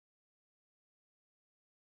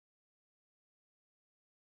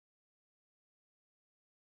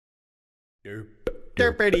Octopus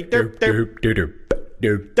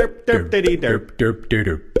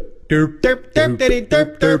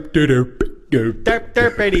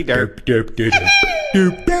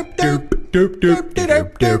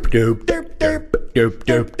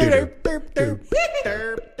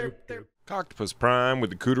Prime with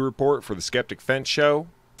the Cooter Report for the Skeptic Fence Show.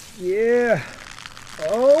 Yeah.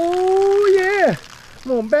 Oh, yeah. I'm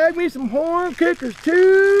gonna bag me some horn cookers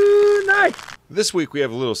tonight. This week we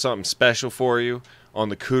have a little something special for you on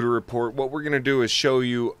the Cooter Report. What we're going to do is show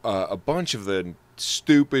you a bunch of the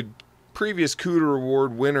stupid previous Cooter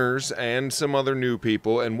Award winners and some other new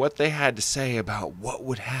people and what they had to say about what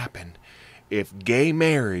would happen if gay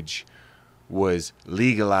marriage was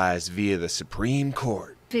legalized via the Supreme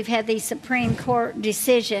Court. We've had these Supreme Court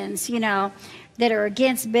decisions, that are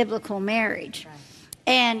against biblical marriage.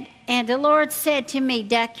 And the Lord said to me,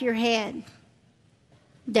 duck your head.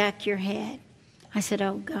 Duck your head. I said,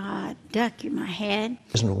 oh, God, duck my head.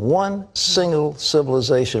 There's one single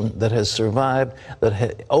civilization that has survived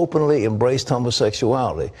that openly embraced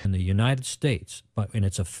homosexuality. In the United States, but in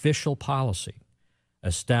its official policy,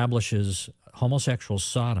 establishes homosexual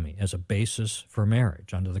sodomy as a basis for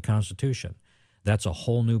marriage under the Constitution. That's a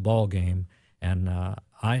whole new ballgame, and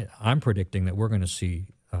I'm predicting that we're going to see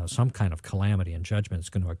some kind of calamity and judgment is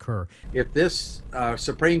going to occur. If this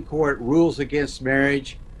Supreme Court rules against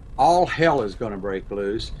marriage, all hell is going to break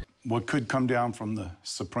loose. What could come down from the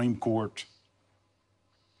Supreme Court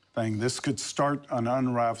thing, this could start an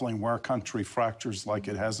unraveling where our country fractures like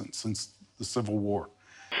it hasn't since the Civil War.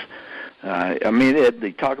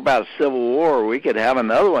 They talk about a civil war. We could have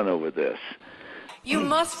another one over this. You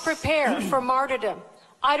must prepare for martyrdom.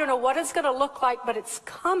 I don't know what it's going to look like, but it's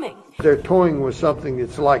coming. They're toying with something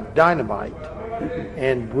that's like dynamite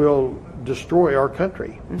and will destroy our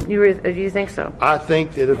country. You think so? I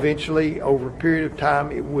think that eventually, over a period of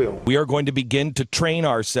time, it will. We are going to begin to train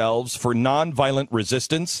ourselves for nonviolent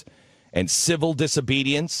resistance and civil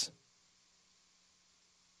disobedience.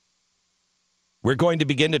 We're going to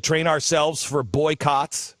begin to train ourselves for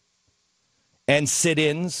boycotts and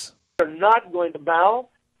sit-ins. We're not going to bow.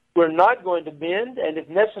 We're not going to bend, and if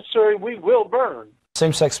necessary, we will burn.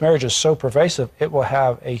 Same-sex marriage is so pervasive, it will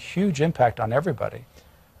have a huge impact on everybody,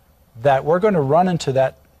 that we're going to run into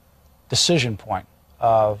that decision point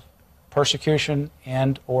of persecution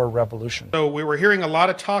and or revolution. So we were hearing a lot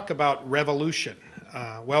of talk about revolution.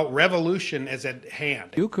 Revolution is at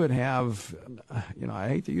hand. You could have, I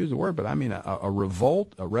hate to use the word, but a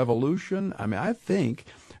revolt, a revolution. I think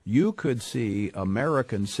you could see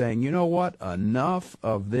Americans saying, you know what, enough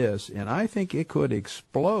of this, and I think it could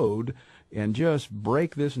explode and just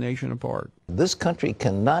break this nation apart. This country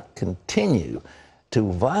cannot continue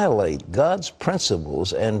to violate God's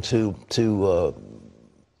principles and to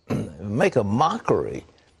make a mockery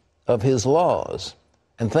of his laws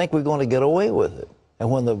and think we're going to get away with it. And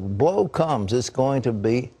when the blow comes, it's going to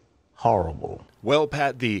be horrible. Well,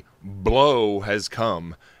 Pat, the blow has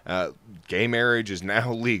come. Gay marriage is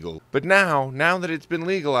now legal. But now that it's been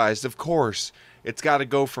legalized, of course, it's got to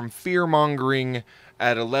go from fear-mongering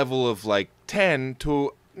at a level of like 10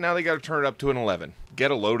 to now they got to turn it up to an 11. Get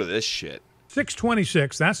a load of this shit.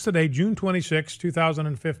 626, that's today, June 26,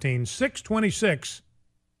 2015. 626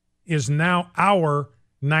 is now our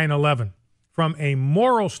 9/11. From a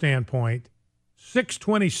moral standpoint,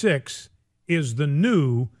 626 is the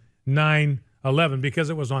new 9/11 because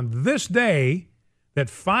it was on this day that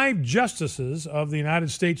 5 justices of the United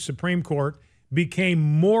States Supreme Court became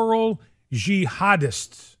moral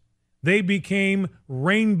jihadists. They became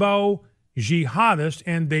rainbow jihadists,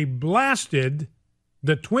 and they blasted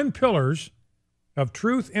the twin pillars of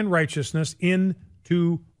truth and righteousness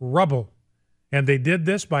into rubble. And they did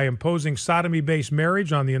this by imposing sodomy-based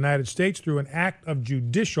marriage on the United States through an act of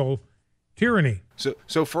judicial tyranny.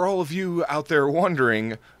 So for all of you out there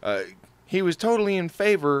wondering, he was totally in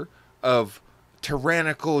favor of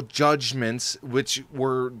tyrannical judgments which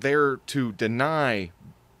were there to deny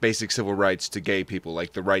basic civil rights to gay people,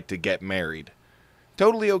 like the right to get married.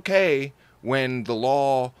 Totally okay when the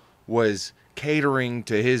law was catering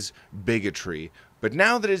to his bigotry. But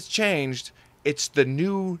now that it's changed, it's the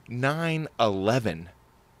new 9/11.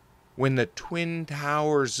 When the twin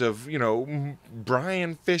towers of,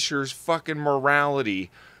 Brian Fisher's fucking morality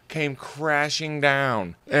came crashing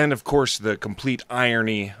down. And of course, the complete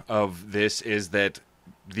irony of this is that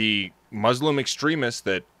the Muslim extremists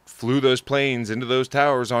that flew those planes into those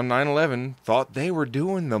towers on 9/11 thought they were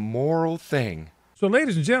doing the moral thing. So,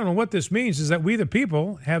 ladies and gentlemen, what this means is that we, the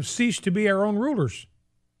people, have ceased to be our own rulers.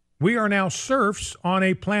 We are now serfs on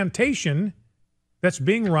a plantation that's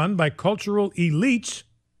being run by cultural elites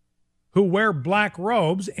who wear black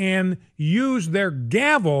robes and use their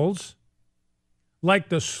gavels like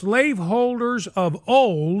the slaveholders of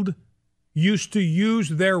old used to use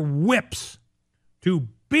their whips to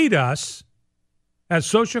beat us as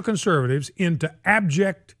social conservatives into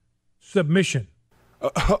abject submission.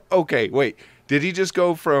 Okay, wait. Did he just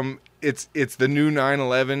go from it's the new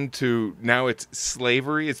 9/11 to now it's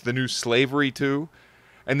slavery? It's the new slavery too?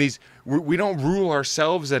 And we don't rule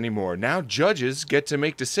ourselves anymore. Now judges get to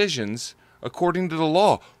make decisions according to the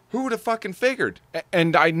law. Who would have fucking figured?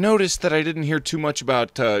 And I noticed that I didn't hear too much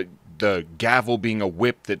about the gavel being a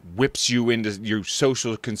whip that whips you into your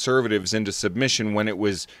social conservatives into submission when it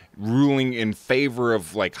was ruling in favor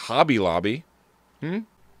of like Hobby Lobby.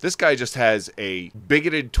 This guy just has a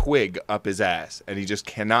bigoted twig up his ass, and he just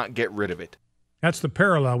cannot get rid of it. That's the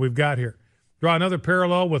parallel we've got here. Draw another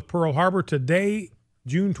parallel with Pearl Harbor. Today,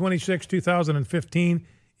 June 26, 2015,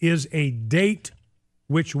 is a date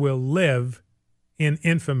which will live in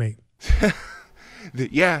infamy.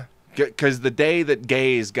 Yeah, because the day that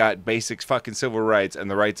gays got basic fucking civil rights and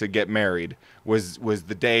the right to get married was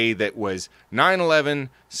the day that was 9/11,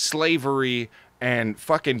 slavery, and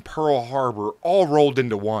fucking Pearl Harbor all rolled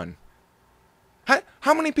into one.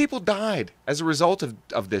 How many people died as a result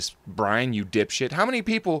of this, Brian, you dipshit? How many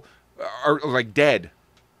people are like dead?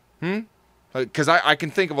 Because I can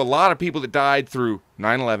think of a lot of people that died through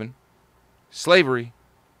 9/11, slavery,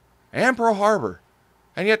 and Pearl Harbor.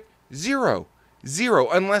 And yet, zero,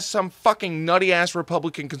 unless some fucking nutty-ass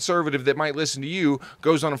Republican conservative that might listen to you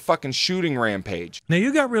goes on a fucking shooting rampage. Now,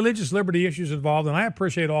 you got religious liberty issues involved, and I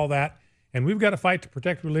appreciate all that. And we've got to fight to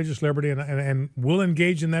protect religious liberty, and we'll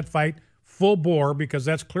engage in that fight full bore because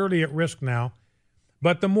that's clearly at risk now.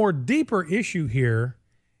 But the more deeper issue here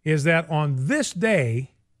is that on this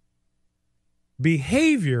day,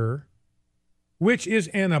 behavior which is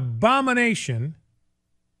an abomination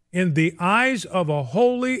in the eyes of a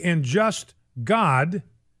holy and just God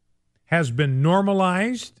has been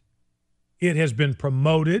normalized, it has been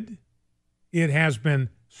promoted, it has been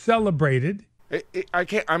celebrated.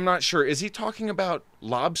 I'm not sure. Is he talking about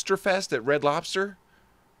Lobster Fest at Red Lobster?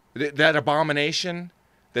 That abomination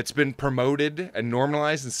that's been promoted and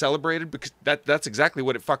normalized and celebrated? Because that's exactly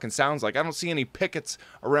what it fucking sounds like. I don't see any pickets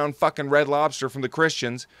around fucking Red Lobster from the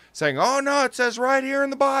Christians saying, oh no, it says right here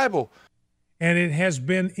in the Bible. And it has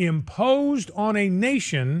been imposed on a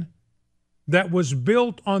nation that was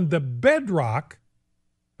built on the bedrock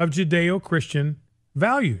of Judeo-Christian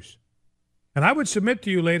values. And I would submit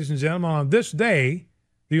to you, ladies and gentlemen, on this day,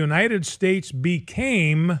 the United States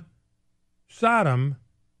became Sodom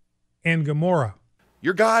and Gomorrah.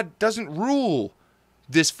 Your God doesn't rule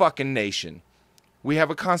this fucking nation. We have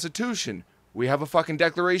a constitution. We have a fucking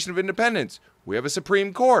Declaration of Independence. We have a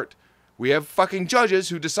Supreme Court. We have fucking judges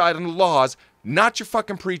who decide on the laws, not your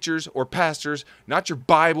fucking preachers or pastors, not your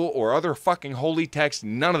Bible or other fucking holy text,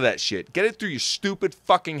 none of that shit. Get it through your stupid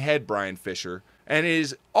fucking head, Brian Fisher. And it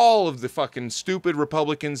is all of the fucking stupid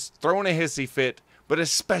Republicans throwing a hissy fit, but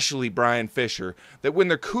especially Brian Fisher, that win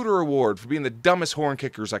their Cooter Award for being the dumbest horn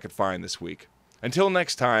kickers I could find this week. Until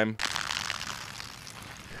next time.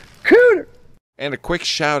 Cooter! And a quick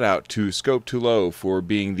shout out to Scope Too Low for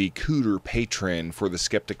being the Cooter patron for the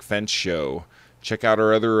Skeptic Fence Show. Check out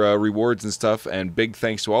our other rewards and stuff, and big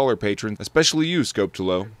thanks to all our patrons, especially you, Scope Too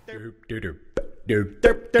Low. Derp